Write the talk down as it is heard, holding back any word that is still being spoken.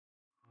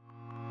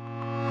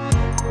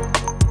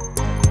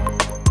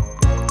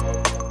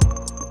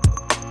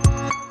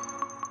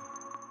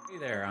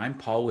I'm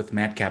Paul with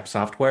MadCap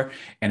Software,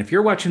 and if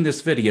you're watching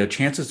this video,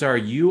 chances are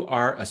you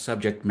are a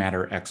subject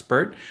matter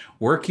expert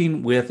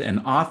working with an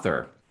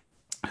author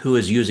who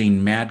is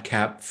using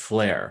MadCap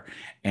Flare,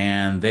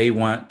 and they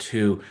want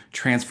to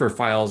transfer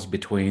files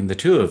between the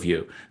two of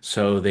you.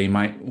 So they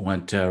might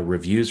want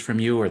reviews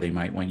from you, or they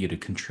might want you to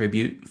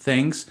contribute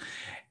things,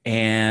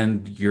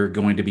 and you're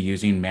going to be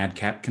using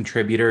MadCap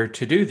Contributor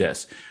to do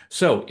this.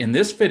 So in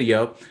this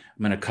video, I'm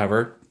going to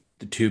cover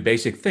the two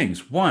basic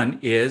things. One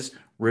is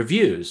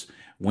reviews.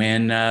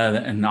 When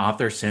an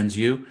author sends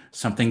you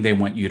something they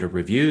want you to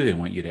review, they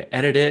want you to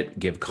edit it,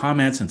 give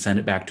comments, and send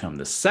it back to them.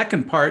 The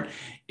second part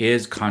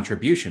is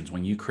contributions,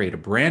 when you create a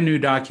brand new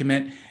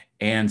document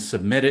and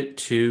submit it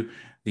to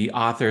the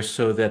author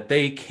so that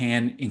they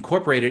can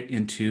incorporate it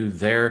into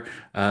their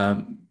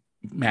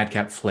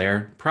MadCap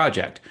Flare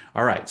project.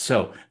 All right,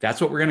 so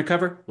that's what we're going to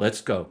cover. Let's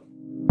go.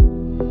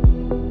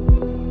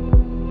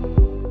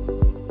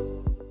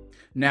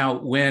 Now,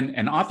 when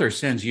an author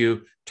sends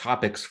you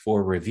topics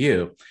for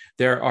review,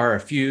 there are a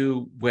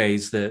few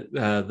ways that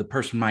the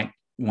person might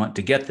want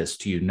to get this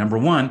to you. Number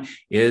one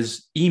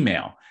is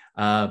email,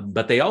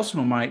 but they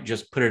also might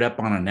just put it up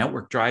on a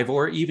network drive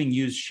or even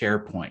use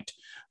SharePoint.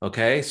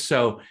 Okay,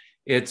 so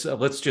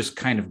let's just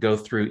kind of go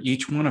through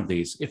each one of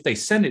these. If they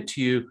send it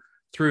to you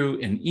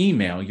through an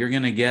email, you're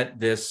going to get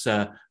this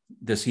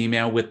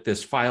email with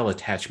this file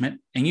attachment,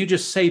 and you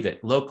just save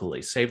it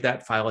locally. Save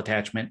that file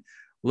attachment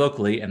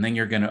locally, and then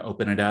you're going to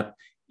open it up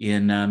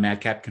in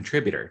MadCap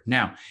Contributor.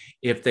 Now,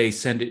 if they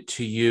send it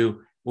to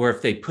you, or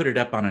if they put it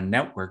up on a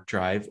network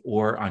drive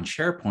or on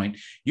SharePoint,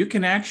 you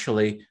can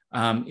actually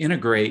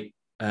integrate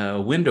a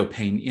window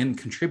pane in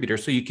Contributor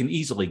so you can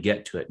easily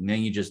get to it. And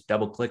then you just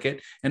double click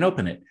it and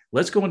open it.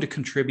 Let's go into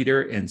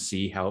Contributor and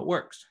see how it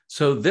works.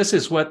 So this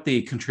is what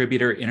the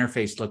Contributor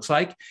interface looks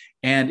like.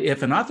 And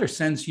if an author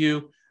sends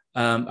you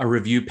a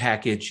review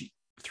package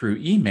through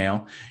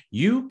email,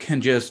 you can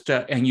just,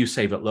 and you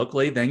save it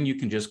locally, then you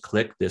can just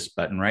click this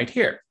button right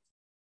here.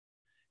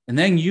 And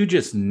then you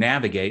just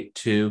navigate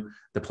to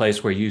the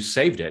place where you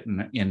saved it.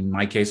 And in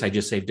my case, I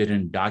just saved it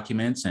in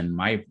Documents and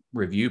My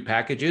Review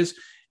Packages.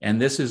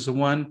 And this is the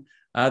one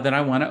that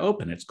I want to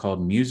open. It's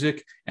called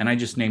Music, and I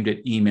just named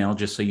it Email,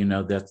 just so you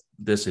know that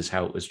this is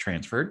how it was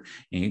transferred.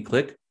 And you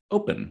click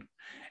Open.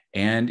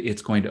 And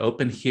it's going to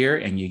open here,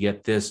 and you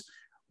get this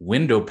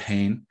window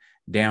pane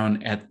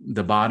down at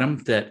the bottom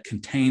that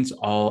contains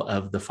all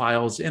of the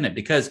files in it,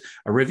 because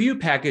a review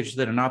package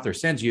that an author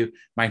sends you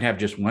might have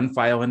just one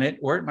file in it,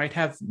 or it might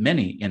have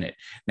many in it.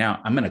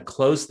 Now I'm going to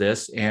close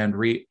this and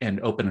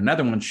open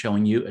another one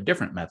showing you a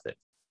different method.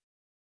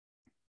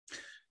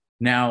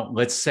 Now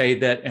let's say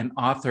that an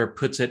author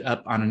puts it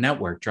up on a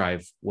network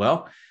drive.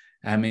 Well,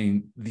 I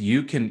mean,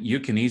 you can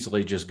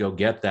easily just go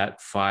get that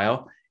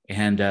file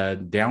and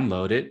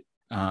download it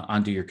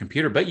onto your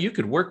computer, but you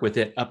could work with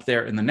it up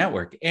there in the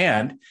network.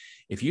 And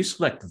if you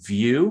select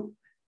View,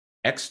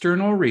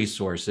 External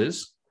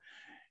Resources,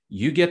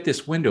 you get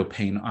this window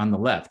pane on the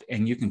left,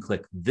 and you can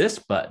click this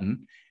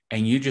button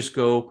and you just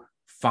go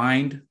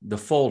find the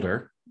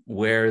folder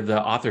where the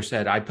author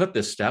said, I put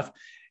this stuff,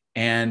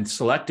 and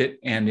select it.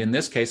 And in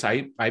this case,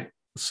 I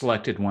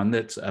selected one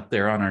that's up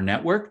there on our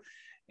network,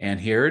 and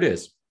here it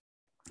is.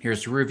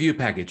 Here's the review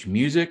package,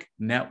 Music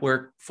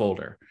Network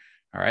folder.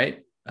 All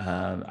right.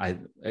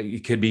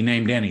 It could be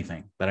named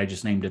anything, but I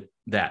just named it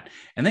that.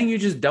 And then you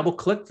just double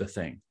click the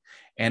thing,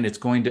 and it's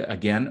going to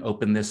again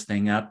open this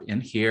thing up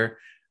in here,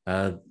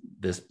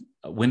 this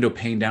window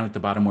pane down at the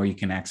bottom where you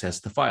can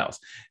access the files.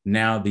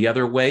 Now, the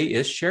other way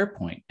is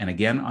SharePoint. And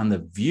again, on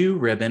the View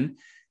ribbon,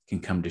 you can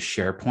come to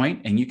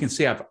SharePoint, and you can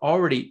see I've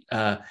already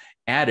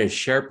added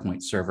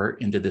SharePoint server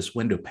into this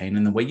window pane.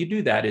 And the way you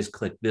do that is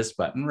click this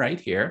button right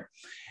here,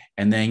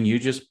 and then you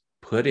just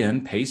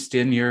paste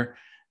in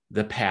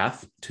the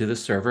path to the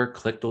server,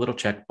 click the little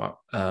check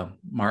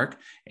mark,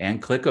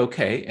 and click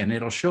OK, and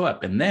it'll show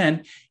up. And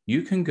then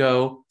you can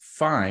go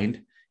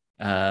find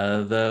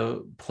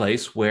the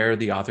place where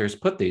the authors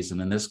put these.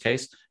 And in this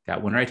case,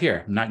 got one right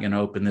here. I'm not going to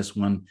open this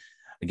one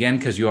again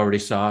because you already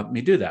saw me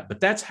do that. But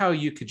that's how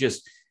you could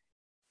just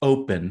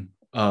open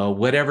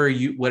whatever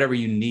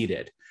you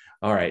needed.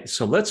 All right,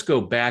 so let's go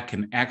back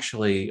and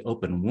actually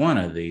open one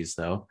of these,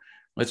 though.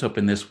 Let's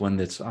open this one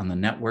that's on the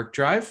network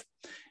drive.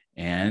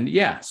 And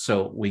yeah,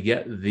 so we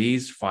get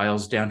these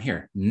files down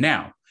here.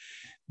 Now,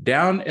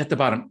 down at the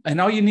bottom,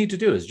 and all you need to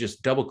do is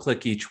just double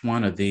click each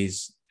one of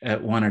these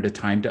one at a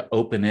time to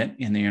open it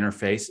in the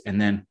interface and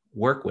then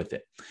work with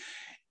it.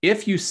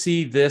 If you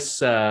see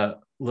this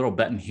little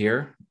button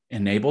here,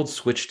 enabled,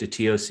 switch to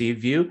TOC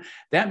view,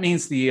 that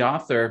means the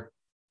author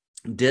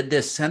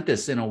sent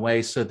this in a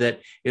way so that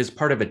it is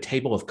part of a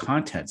table of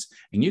contents.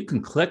 And you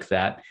can click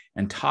that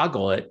and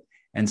toggle it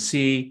and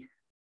see,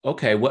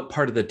 okay, what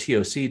part of the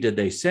TOC did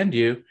they send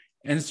you?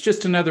 And it's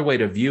just another way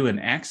to view and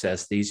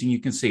access these. And you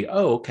can see,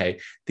 oh, okay,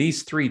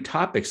 these 3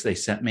 topics they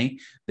sent me,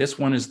 this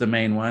one is the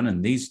main one,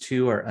 and these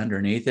 2 are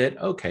underneath it.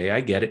 Okay, I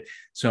get it.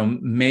 So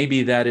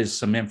maybe that is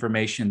some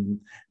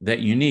information that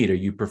you need, or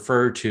you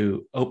prefer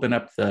to open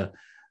up the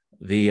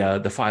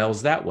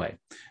files that way.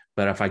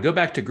 But if I go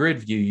back to grid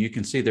view, you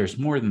can see there's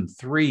more than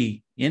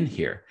 3 in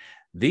here.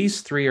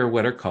 These 3 are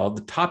what are called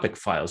the topic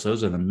files.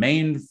 Those are the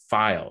main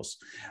files.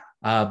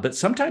 But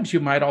sometimes you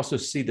might also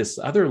see this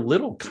other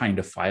little kind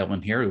of file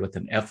in here with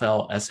an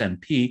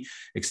FLSNP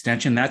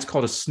extension. That's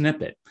called a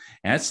snippet.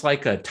 And it's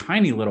like a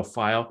tiny little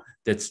file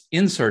that's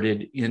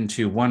inserted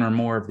into one or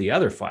more of the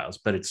other files,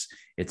 but it's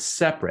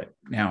separate.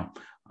 Now,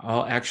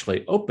 I'll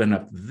actually open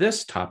up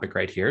this topic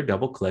right here,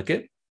 double click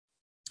it,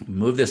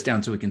 move this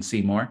down so we can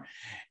see more,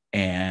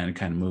 and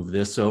kind of move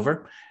this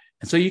over.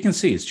 And so you can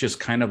see it's just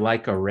kind of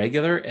like a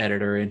regular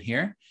editor in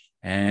here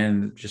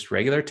and just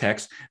regular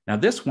text. Now,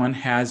 this one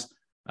has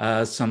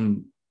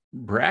some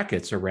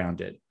brackets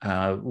around it,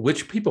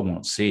 which people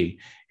won't see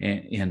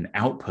in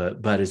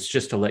output, but it's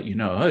just to let you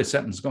know, oh,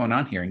 something's going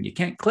on here, and you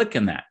can't click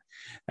in that.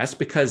 That's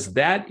because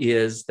that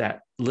is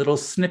that little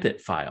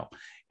snippet file.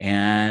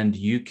 And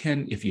you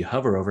can, if you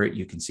hover over it,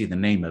 you can see the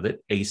name of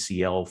it,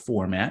 ACL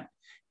format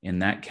in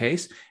that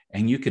case,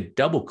 and you could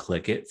double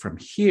click it from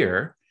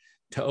here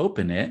to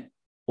open it,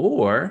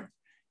 or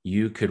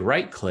you could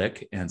right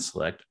click and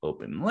select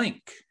open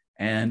link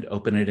and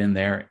open it in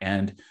there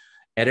and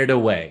edit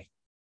away.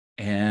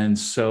 And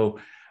so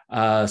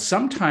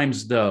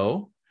sometimes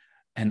though,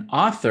 an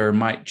author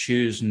might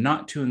choose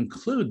not to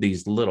include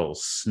these little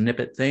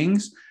snippet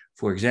things.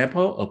 For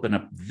example, open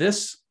up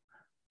this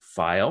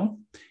file,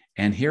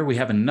 and here we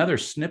have another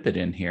snippet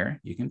in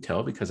here. You can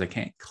tell because I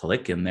can't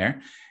click in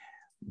there,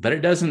 but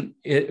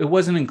it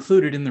wasn't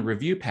included in the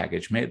review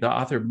package. The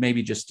author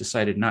maybe just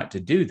decided not to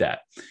do that.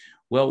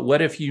 Well,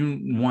 what if you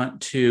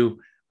want to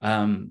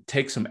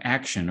take some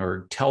action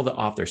or tell the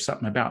author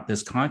something about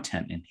this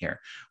content in here?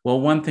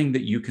 Well, one thing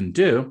that you can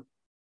do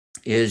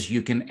is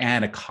you can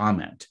add a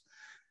comment.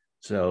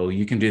 So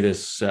you can do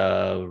this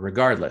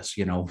regardless,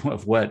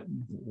 of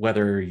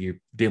whether you're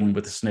dealing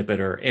with a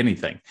snippet or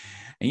anything.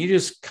 And you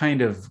just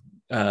kind of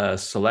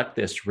select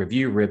this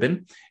review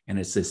ribbon, and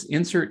it's this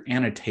insert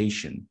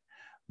annotation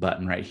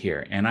button right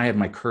here. And I have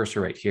my cursor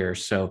right here,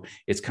 so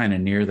it's kind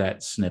of near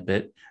that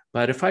snippet.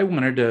 But if I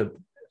wanted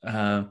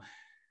to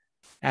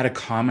add a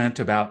comment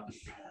about,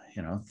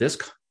 this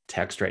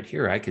text right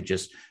here, I could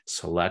just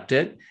select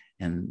it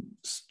and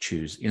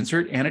choose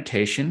insert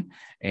annotation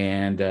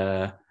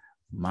and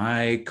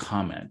my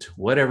comment,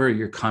 whatever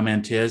your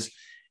comment is,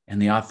 and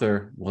the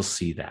author will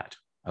see that.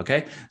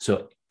 Okay,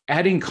 so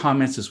adding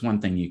comments is one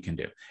thing you can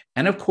do.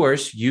 And of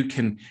course, you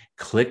can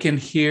click in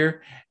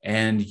here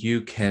and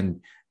you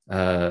can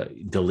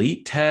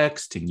delete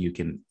text, and you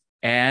can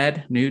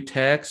add new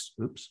text.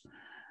 Oops.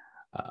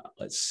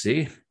 Let's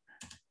see.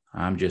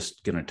 I'm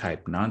just going to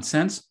type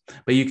nonsense,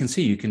 but you can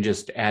see you can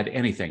just add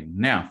anything.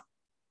 Now,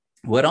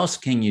 what else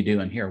can you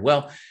do in here?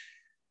 Well,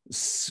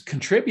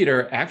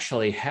 Contributor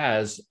actually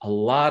has a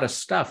lot of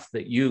stuff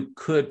that you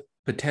could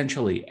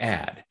potentially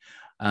add,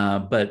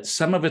 but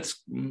some of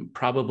it's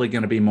probably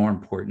going to be more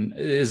important,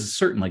 is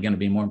certainly going to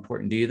be more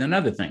important to you than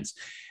other things.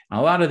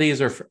 A lot of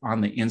these are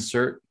on the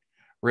insert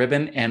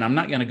ribbon, and I'm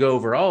not going to go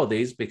over all of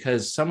these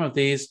because some of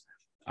these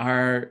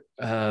are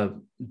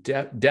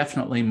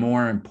definitely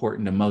more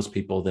important to most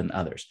people than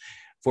others.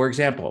 For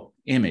example,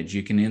 image,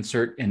 you can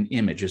insert an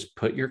image. Just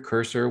put your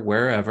cursor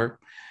wherever,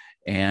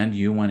 and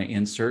you want to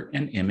insert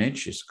an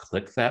image, just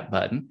click that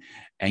button,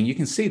 and you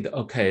can see that,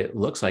 okay, it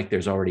looks like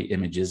there's already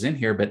images in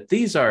here, but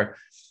these are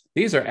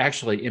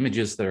actually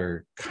images that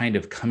are kind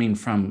of coming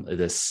from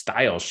the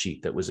style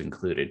sheet that was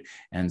included.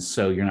 And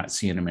so you're not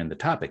seeing them in the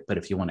topic. But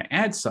if you want to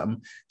add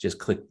something, just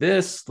click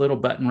this little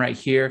button right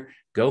here,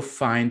 go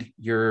find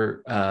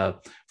your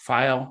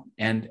file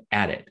and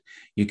add it.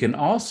 You can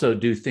also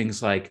do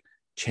things like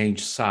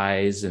change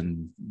size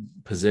and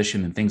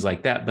position and things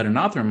like that, but an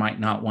author might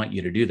not want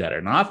you to do that.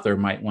 An author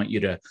might want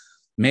you to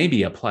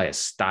maybe apply a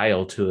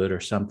style to it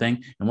or something,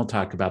 and we'll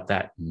talk about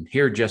that in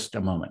here just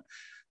a moment.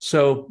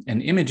 So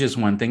an image is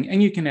one thing,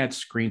 and you can add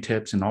screen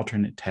tips and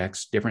alternate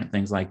text, different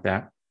things like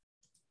that.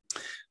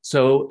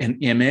 So an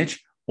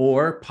image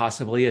or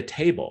possibly a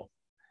table,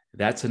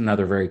 that's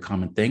another very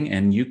common thing,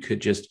 and you could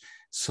just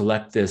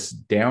select this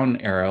down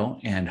arrow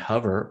and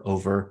hover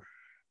over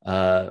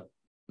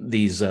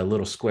these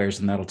little squares,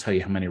 and that'll tell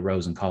you how many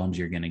rows and columns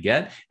you're going to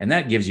get. And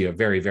that gives you a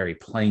very, very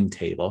plain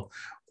table.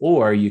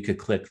 Or you could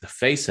click the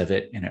face of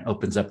it and it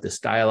opens up this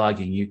dialog,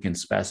 and you can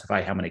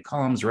specify how many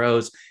columns,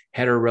 rows,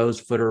 header rows,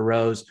 footer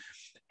rows.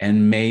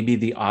 And maybe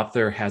the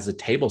author has a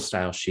table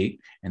style sheet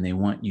and they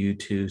want you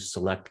to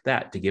select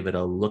that to give it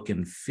a look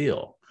and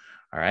feel.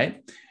 All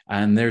right.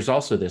 And there's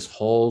also this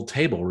whole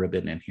table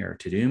ribbon in here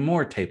to do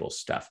more table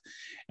stuff.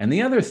 And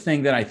the other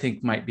thing that I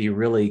think might be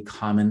really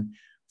common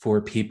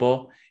for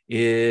people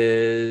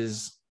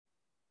is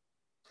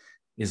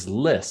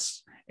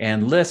lists.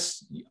 And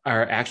lists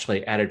are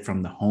actually added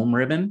from the home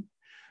ribbon.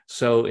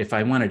 So if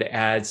I wanted to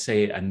add,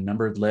 say, a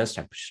numbered list,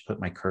 I just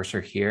put my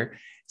cursor here,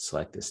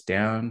 select this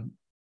down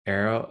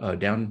arrow,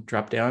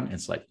 drop down,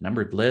 and select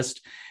numbered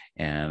list.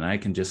 And I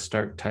can just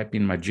start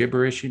typing my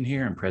gibberish in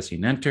here and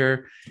pressing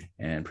enter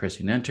and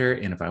pressing enter.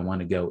 And if I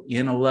want to go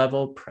in a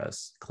level,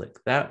 click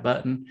that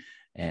button.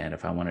 And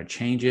if I want to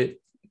change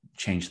it,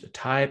 change the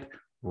type,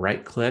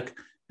 right click.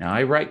 Now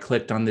I right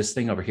clicked on this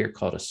thing over here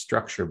called a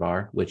structure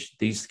bar, which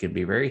these can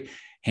be very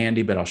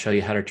handy, but I'll show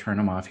you how to turn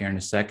them off here in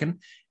a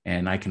second.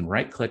 And I can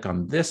right click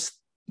on this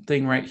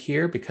thing right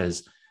here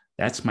because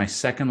that's my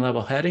second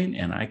level heading.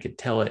 And I could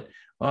tell it,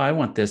 well, I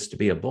want this to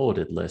be a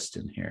bulleted list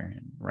in here,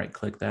 and right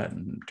click that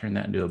and turn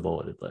that into a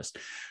bulleted list.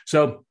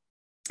 So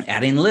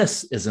adding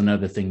lists is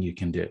another thing you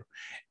can do.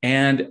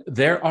 And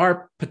there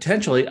are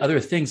potentially other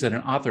things that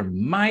an author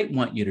might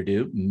want you to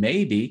do,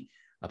 maybe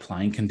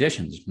applying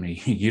conditions.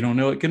 You don't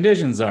know what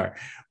conditions are,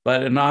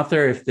 but an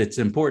author, if it's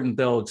important,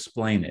 they'll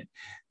explain it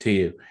to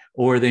you.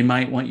 Or they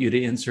might want you to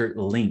insert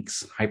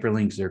links,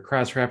 hyperlinks or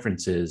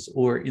cross-references,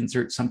 or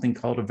insert something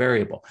called a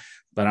variable.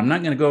 But I'm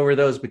not going to go over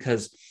those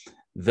because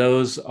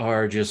those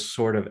are just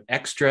sort of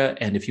extra.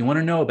 And if you want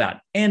to know about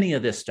any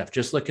of this stuff,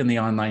 just look in the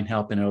online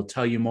help and it'll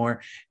tell you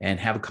more, and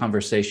have a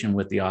conversation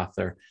with the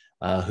author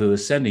who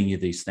is sending you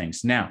these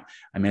things. Now,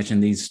 I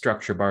mentioned these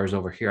structure bars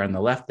over here on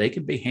the left. They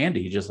can be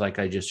handy, just like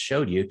I just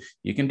showed you.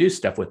 You can do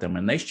stuff with them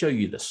and they show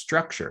you the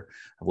structure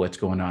of what's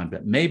going on,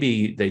 but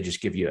maybe they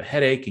just give you a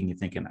headache and you're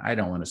thinking, I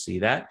don't want to see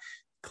that.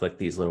 Click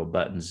these little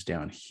buttons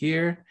down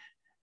here,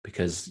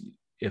 because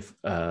if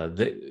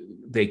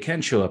they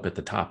can show up at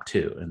the top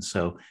too. And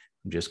so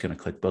I'm just going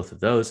to click both of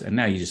those, and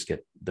now you just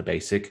get the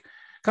basic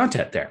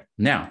content there.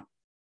 Now,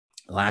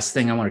 last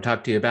thing I want to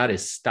talk to you about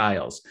is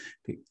styles.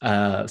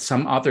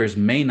 Some authors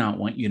may not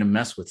want you to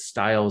mess with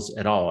styles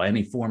at all,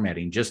 any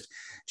formatting, just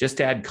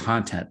add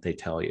content, they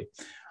tell you.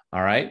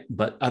 All right,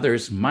 but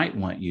others might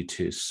want you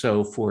to.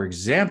 So for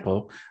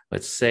example,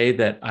 let's say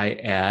that I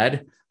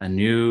add a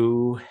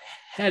new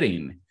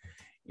heading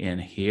in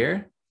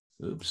here,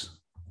 oops,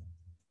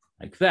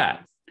 like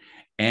that.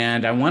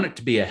 And I want it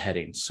to be a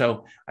heading.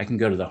 So I can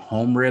go to the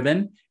home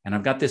ribbon, and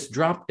I've got this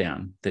drop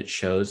down that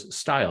shows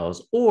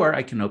styles, or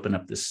I can open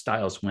up this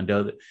styles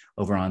window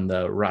over on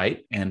the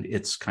right, and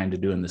it's kind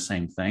of doing the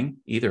same thing.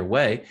 Either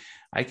way,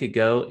 I could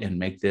go and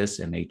make this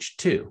an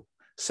H2,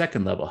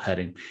 second level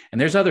heading.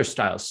 And there's other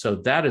styles. So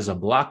that is a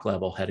block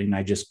level heading.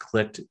 I just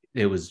clicked,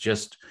 it was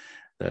just,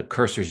 the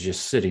cursor's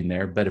just sitting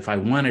there. But if I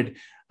wanted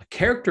a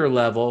character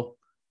level,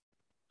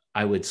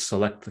 I would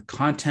select the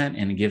content,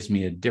 and it gives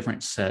me a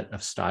different set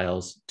of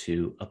styles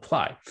to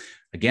apply.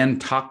 Again,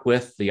 talk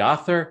with the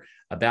author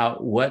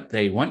about what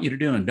they want you to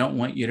do and don't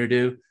want you to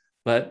do.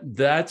 But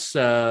that's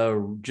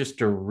just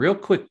a real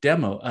quick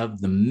demo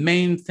of the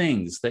main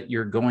things that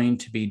you're going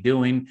to be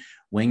doing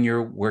when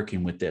you're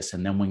working with this.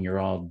 And then when you're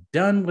all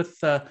done with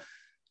the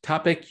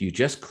topic, you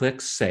just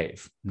click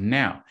save.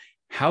 Now,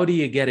 how do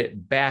you get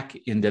it back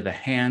into the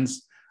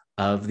hands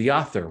of the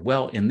author?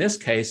 Well, in this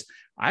case,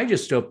 I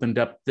just opened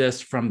up this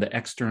from the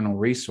external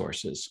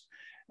resources.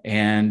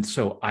 And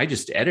so I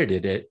just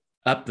edited it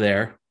up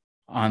there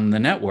on the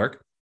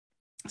network,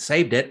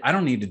 saved it. I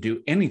don't need to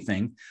do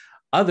anything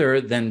other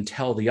than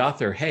tell the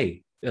author,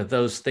 hey,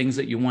 those things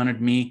that you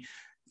wanted me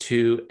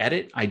to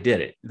edit, I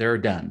did it. They're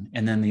done.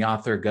 And then the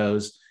author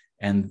goes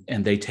and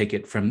they take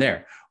it from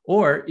there.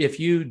 Or if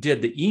you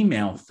did the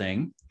email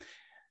thing,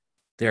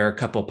 there are a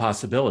couple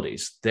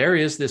possibilities. There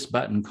is this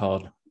button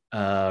called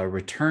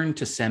return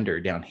to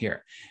sender down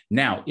here.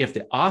 Now, if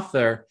the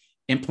author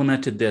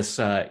implemented this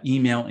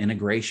email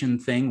integration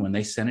thing when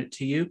they sent it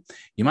to you,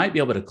 you might be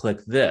able to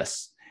click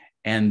this,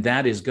 and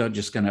that is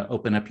just going to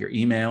open up your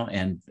email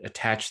and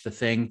attach the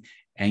thing,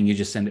 and you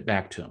just send it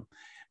back to them.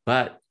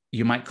 But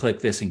you might click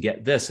this and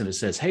get this, and it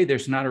says, hey,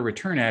 there's not a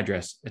return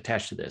address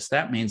attached to this.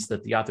 That means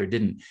that the author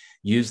didn't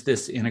use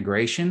this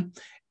integration.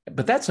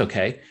 But that's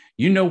okay.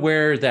 You know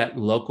where that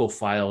local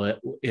file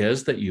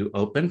is that you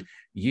opened.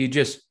 You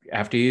just,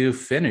 after you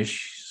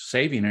finish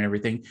saving and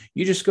everything,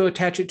 you just go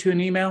attach it to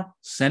an email,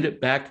 send it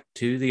back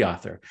to the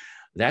author.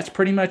 That's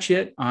pretty much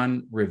it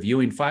on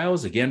reviewing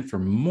files. Again, for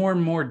more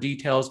and more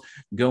details,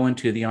 go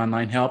into the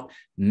online help.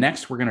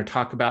 Next, we're going to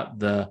talk about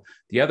the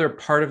other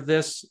part of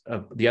this,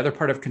 the other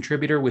part of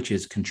Contributor, which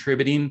is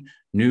contributing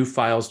new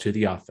files to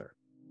the author.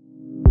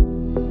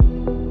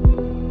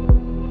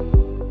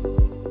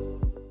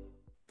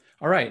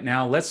 All right,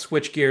 now let's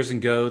switch gears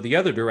and go the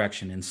other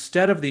direction.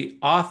 Instead of the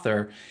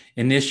author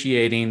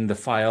initiating the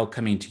file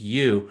coming to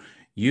you,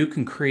 you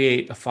can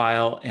create a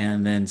file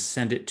and then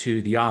send it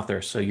to the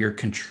author. So you're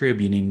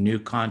contributing new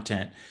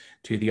content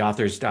to the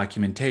author's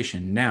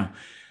documentation. Now,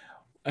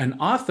 an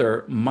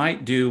author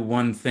might do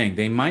one thing.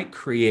 They might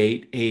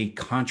create a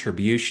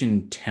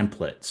contribution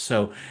template.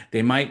 So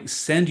they might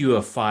send you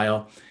a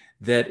file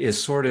that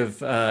is sort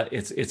of,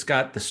 it's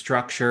got the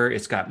structure,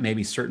 it's got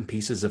maybe certain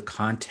pieces of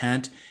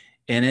content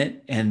in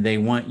it, and they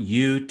want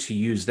you to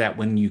use that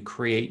when you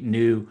create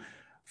new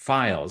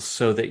files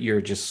so that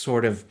you're just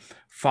sort of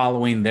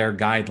following their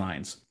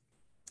guidelines.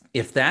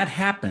 If that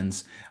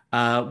happens,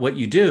 what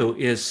you do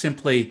is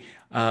simply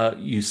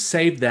you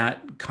save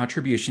that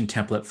contribution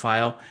template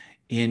file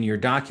in your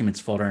documents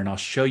folder, and I'll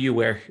show you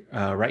where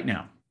right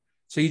now.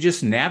 So you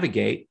just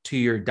navigate to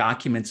your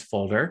documents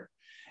folder,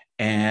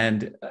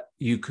 and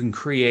you can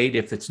create,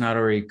 if it's not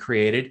already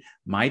created,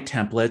 my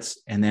templates,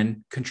 and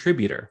then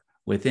contributor.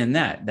 Within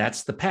that,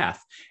 that's the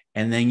path.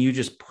 and then you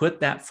just put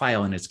that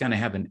file in. It's going to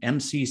have an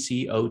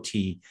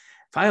MCCOT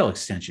file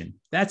extension.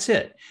 That's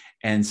it.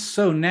 And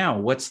so now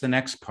what's the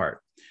next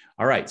part?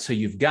 All right, so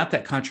you've got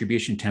that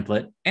contribution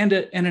template, and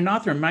an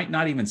author might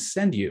not even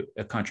send you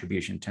a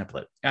contribution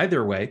template.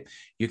 Either way,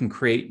 you can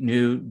create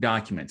new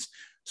documents.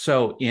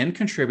 So in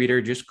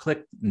Contributor, just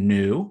click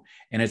New,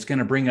 and it's going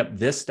to bring up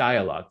this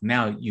dialog.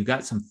 Now, you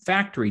got some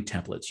factory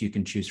templates you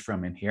can choose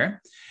from in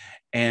here.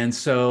 And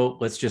so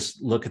let's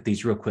just look at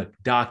these real quick.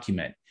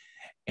 Document,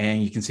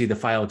 and you can see the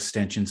file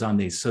extensions on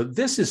these. So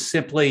this is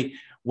simply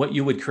what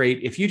you would create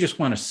if you just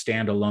want a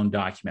standalone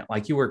document,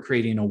 like you were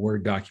creating a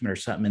Word document or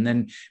something, and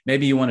then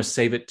maybe you want to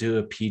save it to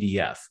a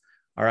PDF.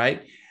 All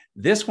right.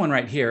 This one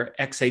right here,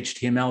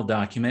 XHTML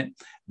document,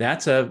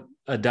 that's a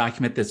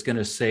document that's going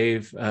to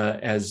save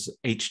as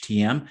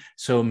HTML.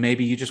 So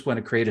maybe you just want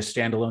to create a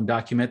standalone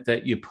document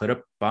that you put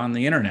up on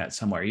the internet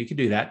somewhere. You could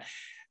do that.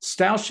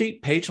 Style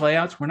sheet, page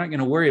layouts, we're not going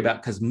to worry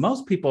about because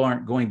most people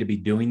aren't going to be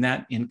doing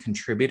that in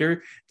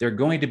Contributor. They're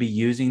going to be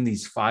using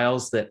these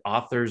files that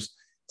authors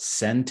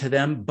send to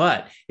them.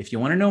 But if you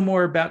want to know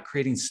more about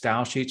creating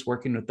style sheets,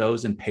 working with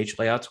those and page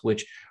layouts,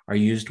 which are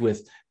used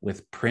with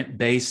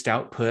print-based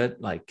output,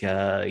 like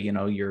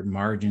your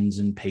margins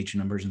and page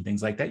numbers and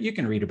things like that, you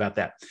can read about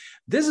that.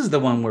 This is the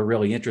one we're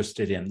really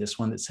interested in, this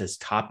one that says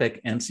topic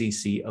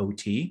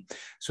MCCOT.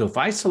 So if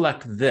I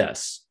select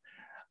this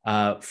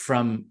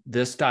from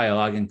this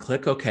dialog and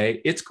click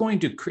OK, it's going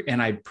to,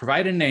 and I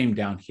provide a name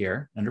down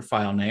here under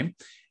file name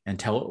and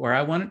tell it where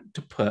I want it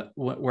to put,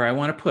 where I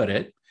want to put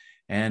it.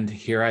 And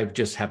here I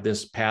just have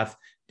this path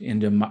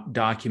into my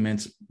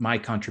documents, my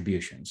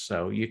contributions.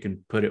 So you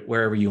can put it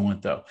wherever you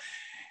want though.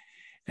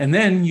 And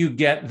then you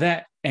get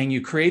that and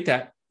you create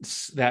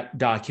that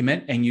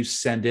document and you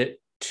send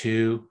it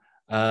to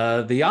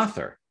the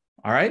author.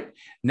 All right.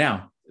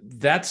 Now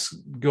that's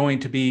going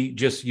to be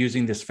just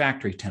using this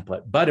factory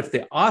template. But if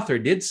the author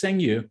did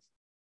send you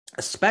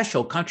a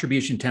special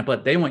contribution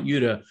template, they want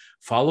you to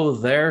follow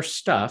their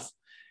stuff,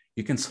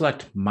 you can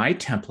select My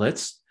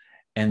Templates.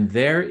 And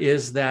there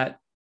is that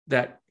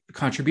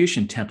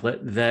contribution template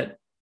that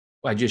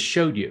I just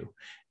showed you.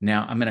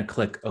 Now I'm going to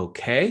click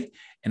OK,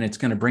 and it's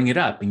going to bring it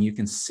up. And you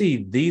can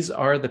see these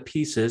are the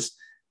pieces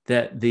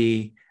that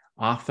the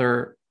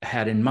author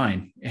had in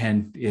mind.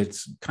 And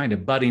it's kind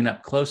of butting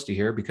up close to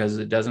here because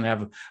it doesn't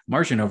have a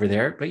margin over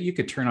there, but you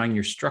could turn on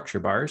your structure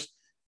bars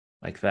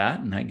like that.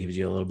 And that gives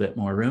you a little bit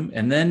more room.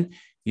 And then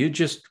you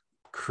just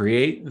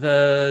create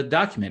the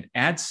document,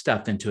 add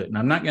stuff into it. And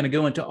I'm not going to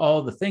go into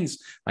all the things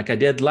like I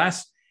did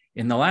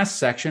in the last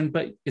section,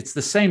 but it's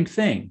the same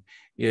thing.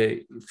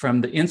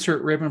 From the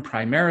insert ribbon,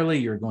 primarily,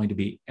 you're going to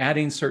be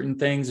adding certain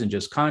things and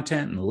just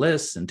content and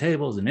lists and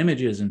tables and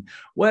images and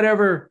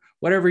whatever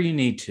you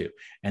need to.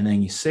 And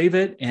then you save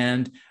it.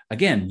 And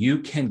again, you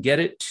can get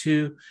it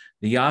to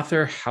the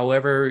author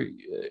however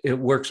it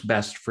works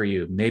best for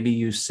you. Maybe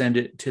you send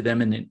it to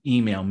them in an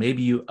email.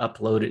 Maybe you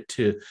upload it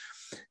to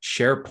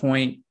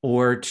SharePoint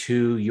or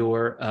to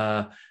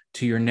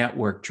your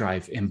network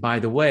drive. And by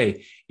the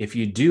way, if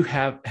you do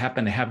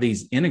happen to have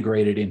these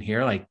integrated in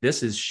here, like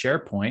this is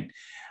SharePoint,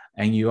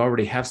 and you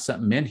already have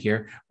something in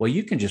here, well,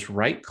 you can just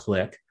right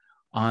click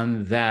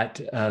on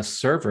that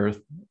server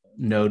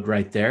node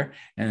right there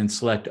and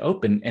select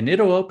open, and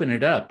it'll open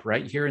it up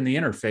right here in the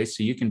interface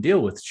so you can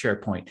deal with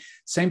SharePoint.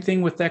 Same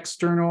thing with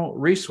external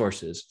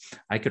resources.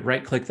 I could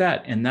right click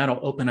that and that'll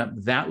open up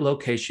that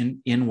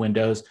location in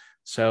Windows.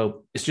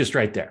 So it's just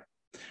right there.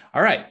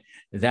 All right.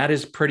 That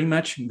is pretty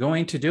much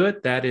going to do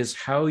it. That is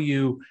how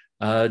you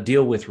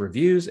deal with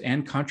reviews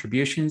and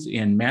contributions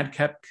in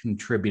MadCap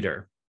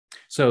Contributor.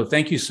 So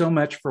thank you so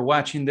much for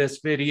watching this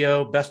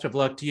video. Best of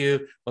luck to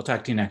you. We'll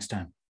talk to you next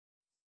time.